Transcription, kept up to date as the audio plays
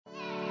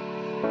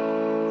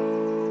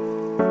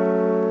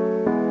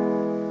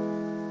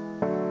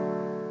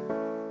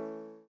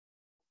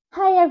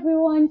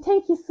And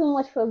thank you so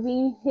much for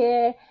being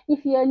here.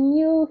 If you're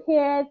new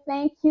here,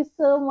 thank you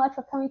so much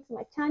for coming to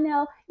my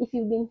channel. If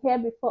you've been here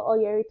before or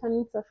you're a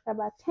returning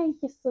subscriber, thank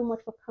you so much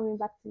for coming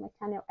back to my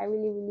channel. I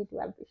really, really do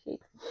appreciate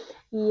it.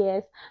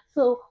 Yes.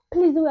 So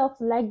please do well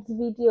to like this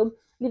video.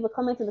 Leave a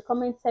comment in the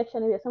comment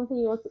section. If there's something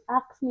you want to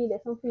ask me,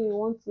 there's something you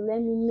want to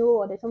let me know,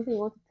 or there's something you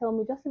want to tell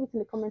me, just leave it in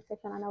the comment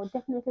section and I will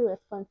definitely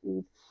respond to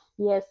it.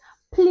 Yes.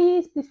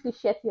 Please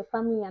share to your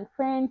family and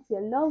friends,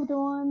 your loved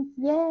ones.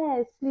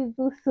 Yes, please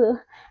do so.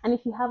 And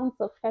if you haven't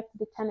subscribed to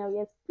the channel,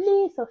 yes,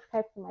 please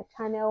subscribe to my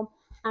channel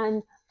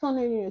and turn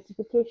on your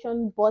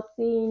notification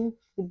button,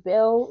 the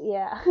bell,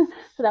 yeah,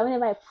 so that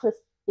whenever I post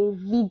a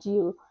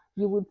video,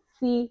 you would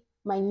see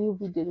my new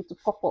video to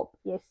pop up.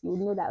 Yes, you would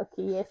know that,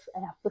 okay, yes,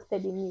 I have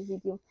posted a new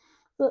video.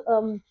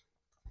 So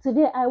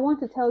today I want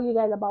to tell you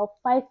guys about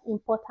 5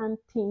 important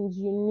things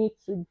you need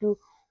to do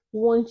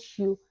once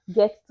you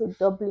get to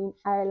Dublin,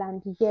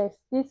 Ireland. Yes,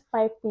 these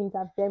 5 things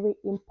are very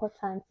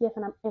important. Yes,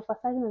 and I'm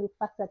emphasizing on the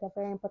fact that they're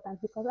very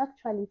important because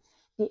actually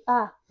they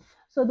are.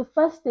 So the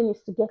first thing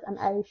is to get an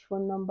Irish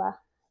phone number.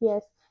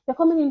 Yes, you're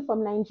coming in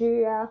from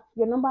Nigeria,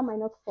 your number might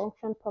not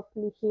function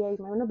properly here. You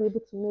might not be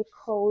able to make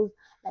calls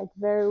like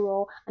very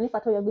well. And if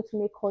at all you're going to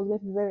make calls, it's going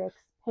to be very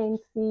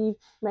expensive.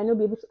 You might not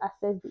be able to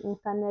access the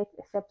internet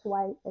except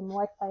Wi-Fi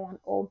and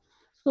all.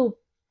 So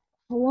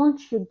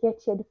once you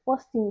get here, the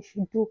first thing you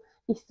should do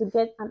is to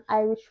get an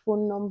Irish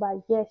phone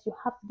number. Yes, you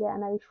have to get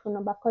an Irish phone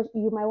number because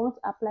you might want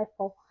to apply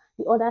for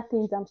the other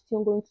things I'm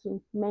still going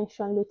to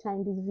mention later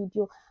in this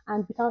video.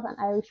 And without an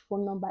Irish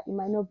phone number, it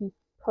might not be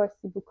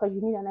possible because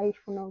you need an Irish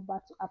phone number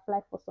to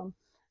apply for some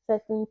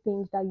certain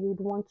things that you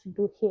would want to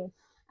do here.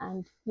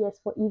 And yes,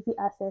 for easy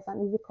access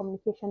and easy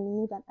communication,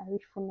 you need an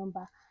Irish phone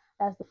number.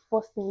 That's the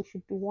first thing you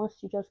should do once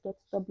you just get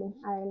to Dublin,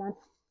 Ireland.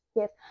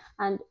 Yes,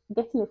 and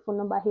getting a phone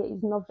number here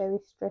is not very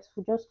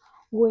stressful. Just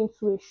go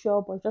into a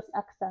shop or just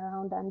ask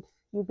around and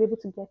you'll be able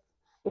to get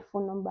a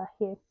phone number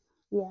here.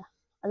 Yeah,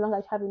 as long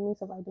as you have a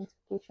means of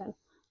identification.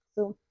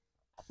 So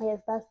yes,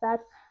 that's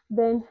that.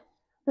 Then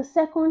the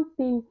second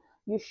thing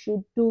you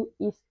should do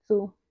is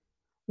to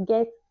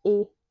get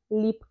a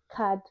leap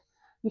card.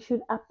 You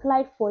should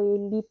apply for a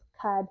leap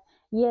card.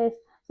 Yes,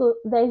 so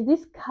there's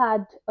this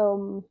card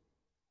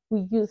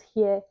we use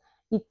here.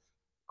 It's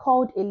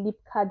called a leap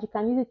card. You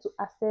can use it to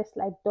access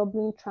like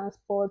Dublin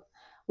transport.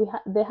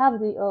 They have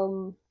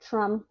the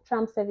tram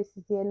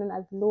services here known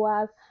as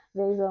LOAS.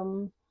 There's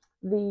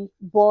the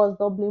bus,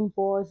 Dublin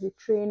bus, the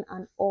train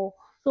and all.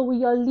 So with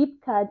your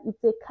leap card,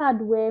 it's a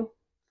card where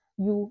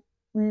you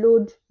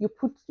load, you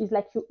put, it's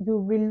like you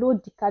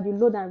reload the card, you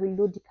load and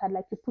reload the card,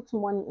 like you put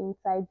money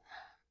inside.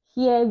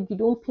 Here you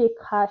don't pay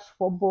cash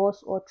for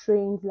bus or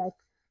trains like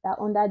that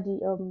under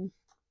the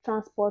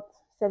transport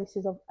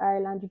services of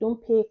Ireland. You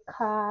don't pay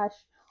cash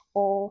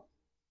or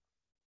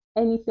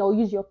anything or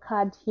use your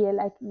card here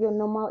like your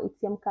normal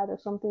ATM card or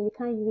something. You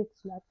can't use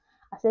it to like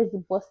access the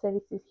bus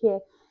services here.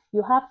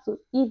 You have to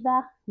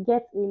either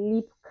get a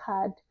leap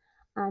card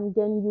and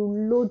then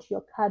you load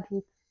your card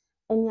with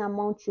any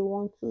amount you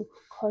want to,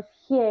 because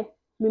here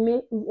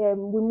we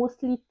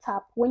mostly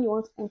tap when you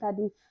want to enter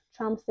the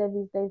tram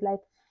service. There's like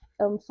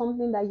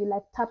something that you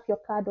like tap your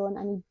card on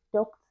and it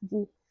deducts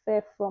the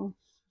fare from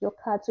your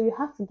card. So you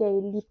have to get a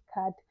leap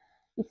card.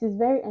 It is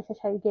very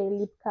essential you get a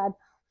leap card.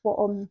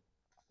 For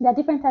there are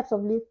different types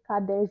of leap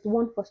card. There is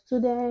one for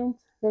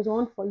students, there's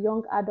one for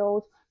young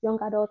adults. Young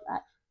adults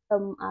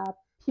are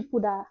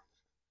people that are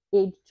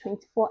age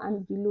 24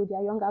 and below. They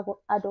are young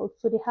adults,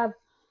 so they have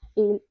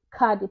a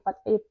card,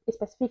 a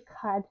specific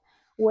card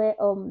where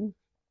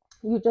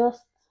you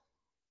just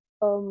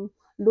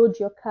load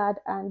your card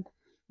and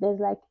there's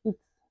like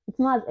it's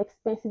not as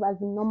expensive as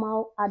the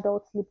normal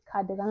adult sleep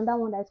card. There's another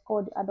one that's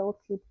called the adult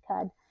sleep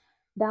card.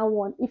 That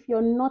one, if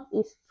you're not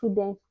a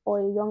student or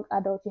a young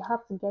adult, you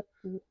have to get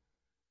the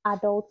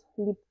adult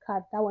sleep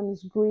card. That one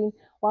is green,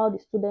 while the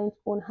student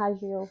one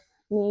has your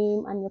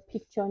name and your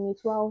picture on it,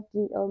 while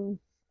the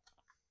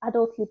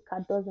adult sleep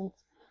card doesn't.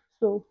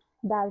 So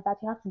that's that.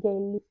 You have to get a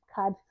leap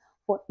card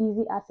for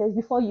easy access.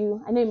 Before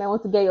you, I know you might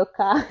want to get your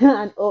car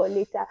and all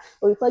later,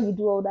 but before you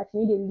do all that,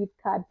 you need a leap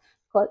card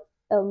because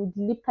the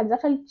leap card is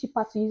actually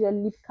cheaper to use your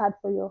leap card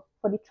for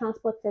the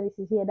transport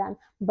services here than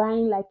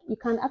buying, like you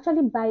can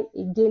actually buy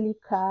a daily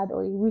card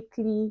or a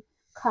weekly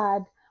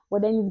card,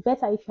 but then it's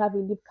better if you have a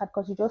leap card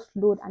because you just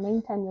load and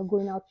anytime you're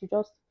going out you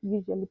just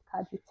use your leap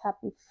card, you tap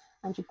it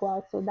and you go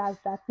out. So that's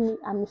that. Me,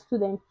 I'm a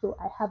student, so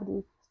I have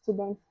the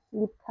student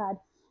leap card.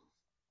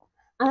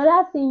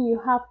 Another thing you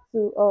have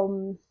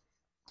to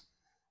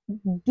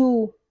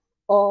do,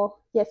 or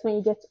yes, when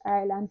you get to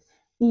Ireland,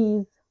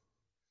 is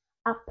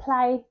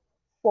apply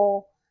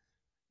for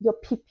your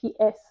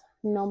PPS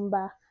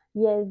number.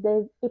 Yes,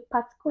 there's a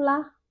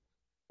particular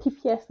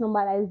PPS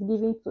number that is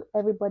given to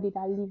everybody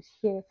that lives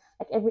here,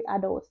 like every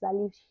adult that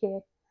lives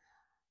here.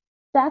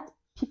 That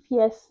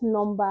PPS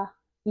number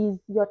is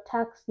your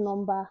tax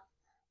number.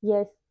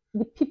 Yes,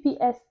 the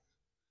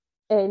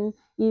PPSN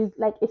is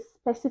like a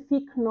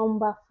specific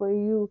number for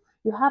you.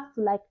 You have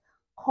to like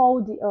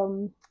call the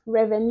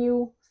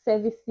revenue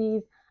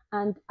services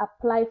and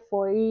apply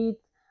for it.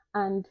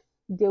 and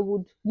they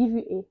would give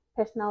you a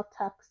personal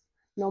tax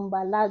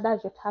number.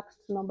 That's your tax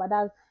number.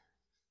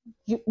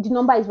 The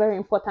number is very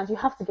important. You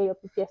have to get your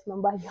PPS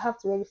number. You have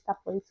to register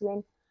for it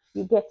when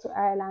you get to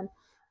Ireland.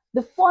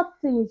 The fourth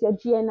thing is your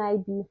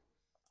GNIB.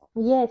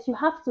 Yes, you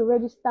have to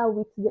register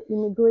with the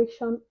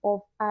immigration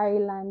of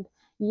Ireland.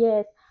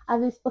 Yes,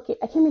 okay,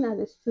 I came in as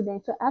a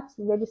student, so I had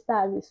to register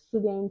as a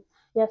student.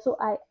 Yeah, so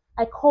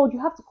I called. You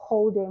have to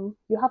call them.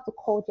 You have to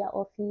call their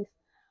office.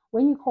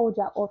 When you call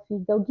their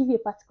office, they'll give you a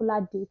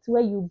particular date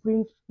where you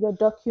bring your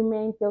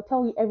documents. They'll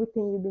tell you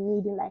everything you'll be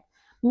needing. Like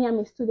me, I'm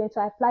a student,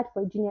 so I applied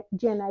for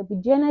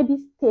GNIB. GNIB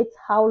states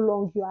how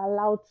long you are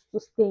allowed to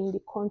stay in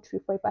the country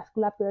for a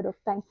particular period of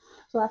time.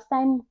 So as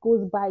time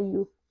goes by,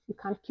 you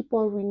can keep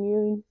on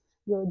renewing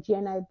your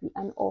GNIB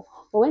and all.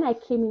 But when I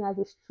came in as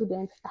a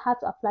student, I had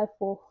to apply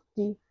for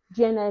the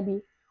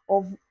GNIB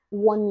of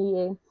 1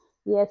 year.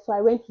 Yeah, so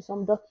I went to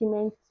some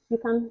documents. You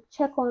can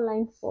check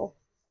online for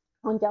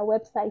on their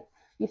website.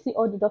 You see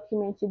all the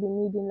documents you'll be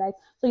needing. Like,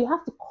 so you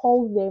have to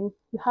call them.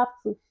 You have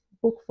to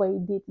book for a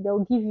date.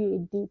 They'll give you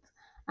a date,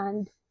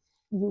 and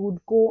you would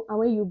go. And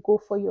when you go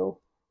for your,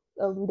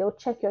 they'll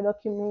check your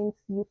documents.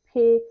 You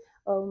pay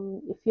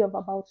a fee of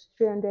about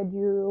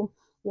 €300.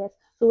 Yes.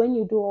 So when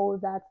you do all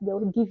that,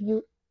 they'll give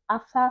you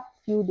after a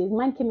few days.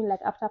 Mine came in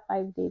like after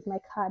 5 days. My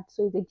card.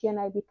 So it's a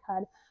GNIB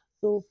card.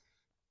 So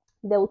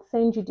they will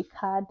send you the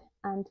card,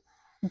 and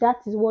that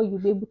is what you'll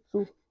be able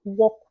to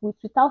work with.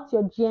 Without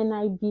your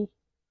GNIB,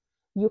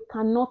 you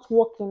cannot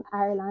work in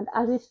Ireland.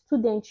 As a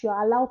student,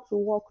 you're allowed to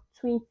work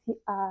 20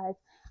 hours.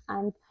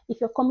 And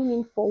if you're coming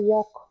in for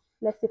work,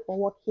 let's say for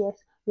work, yes,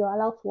 you're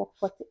allowed to work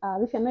 40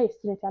 hours. If you're not a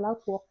student, you're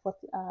allowed to work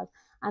 40 hours.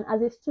 And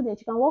as a student,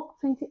 you can work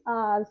 20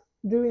 hours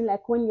during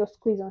like when your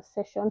school is on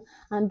session,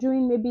 and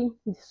during maybe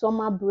the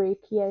summer break,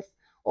 yes,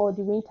 or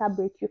the winter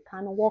break, you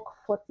can work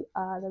 40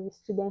 hours as a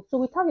student. So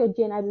without your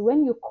GNIB,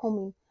 when you come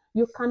in,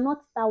 you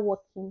cannot start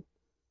working.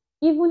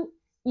 Even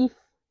if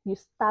you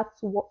start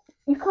work,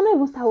 you cannot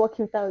even start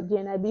working without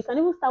your GNIB. You can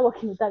even start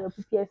working without your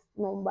PPS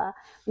number,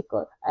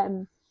 because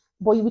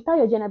but without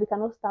your GNIB, you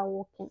cannot start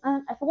working.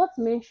 And I forgot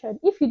to mention,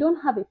 if you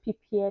don't have a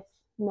PPS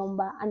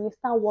number and you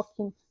start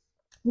working,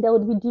 they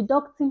would be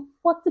deducting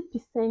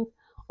 40%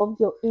 of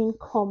your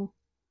income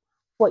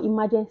for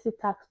emergency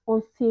tax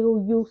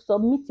until you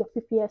submit your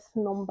PPS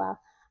number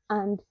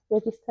and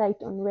register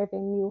it on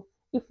revenue.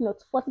 If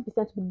not, 40%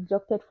 will be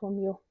deducted from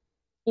your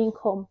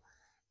income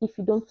if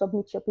you don't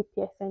submit your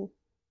PPSN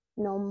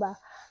number.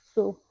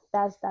 So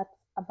that's that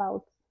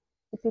about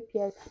the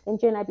PPS. Then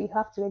GNIB, you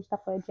have to register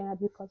for your GNIB,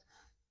 because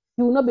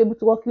you will not be able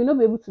to work, you will not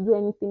be able to do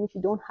anything if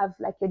you don't have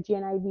like your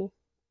GNIB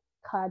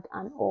card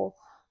and all.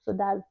 So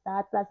that's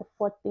the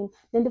fourth thing.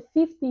 Then the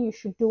fifth thing you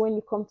should do when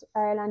you come to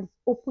Ireland is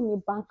open a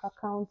bank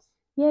account.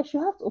 Yes,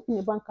 you have to open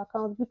a bank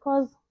account,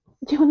 because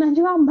your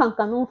Nigerian bank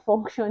cannot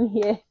function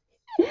here.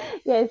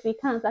 Yes, it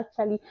can't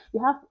actually.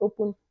 You have to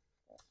open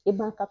a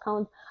bank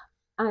account,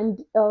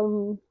 and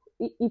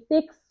it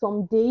takes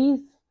some days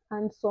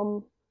and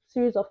some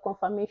series of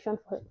confirmation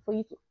for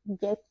you to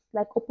get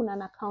like open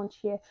an account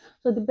here.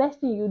 So the best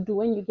thing you do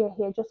when you get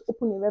here, just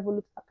open a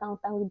Revolut account,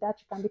 and with that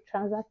you can be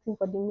transacting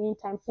for the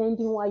meantime,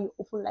 pending while you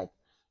open like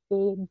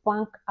a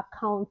bank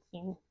account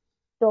in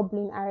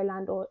Dublin,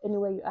 Ireland, or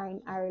anywhere you are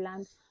in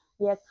Ireland.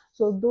 Yes,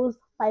 so those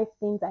 5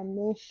 things I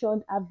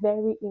mentioned are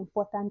very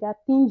important. They are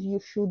things you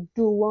should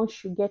do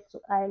once you get to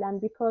Ireland,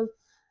 because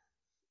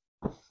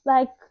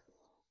like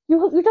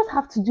you just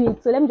have to do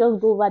it. So let me just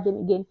go over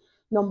them again.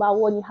 Number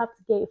one, you have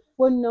to get a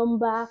phone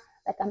number,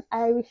 like an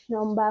Irish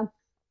number.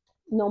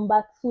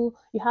 Number two,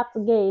 you have to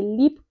get a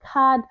leap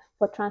card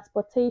for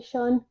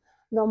transportation.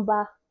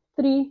 Number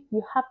three,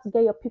 you have to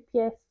get your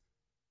PPS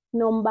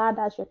number,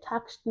 that's your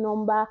tax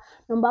number.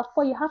 Number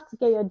four, you have to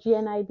get your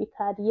GNIB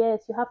card.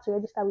 Yes, you have to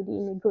register with the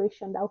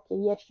immigration that, okay,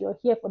 yes, you're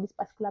here for this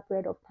particular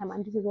period of time,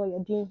 and this is what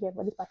you're doing here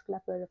for this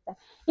particular period of time.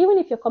 Even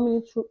if you're coming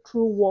in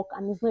through work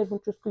and it's not even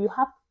through school, you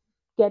have to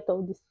get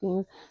all these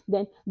things.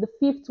 Then the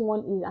fifth one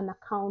is an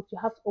account. You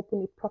have to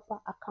open a proper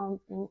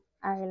account in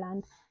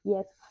Ireland.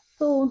 Yes,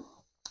 so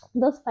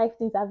those 5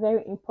 things are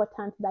very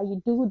important that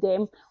you do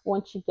them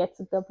once you get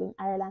to Dublin,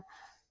 Ireland.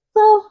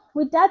 So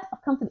with that,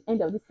 I've come to the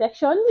end of this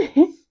section.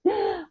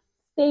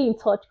 Stay in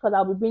touch, because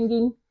I'll be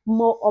bringing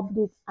more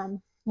updates and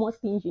more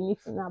things you need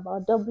to know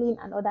about Dublin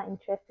and other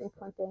interesting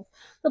content.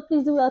 So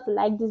please do well to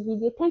like this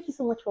video. Thank you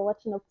so much for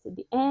watching up to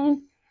the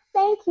end.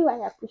 Thank you.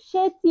 I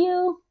appreciate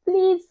you.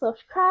 Please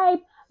subscribe,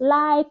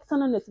 like,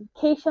 turn on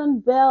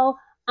notification bell,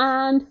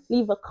 and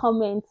leave a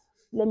comment.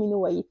 Let me know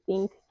what you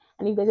think.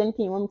 And if there's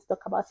anything you want me to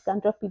talk about, you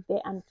can drop it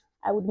there and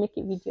I would make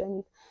a video on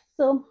it.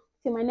 So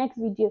till my next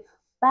video.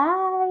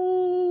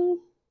 Bye.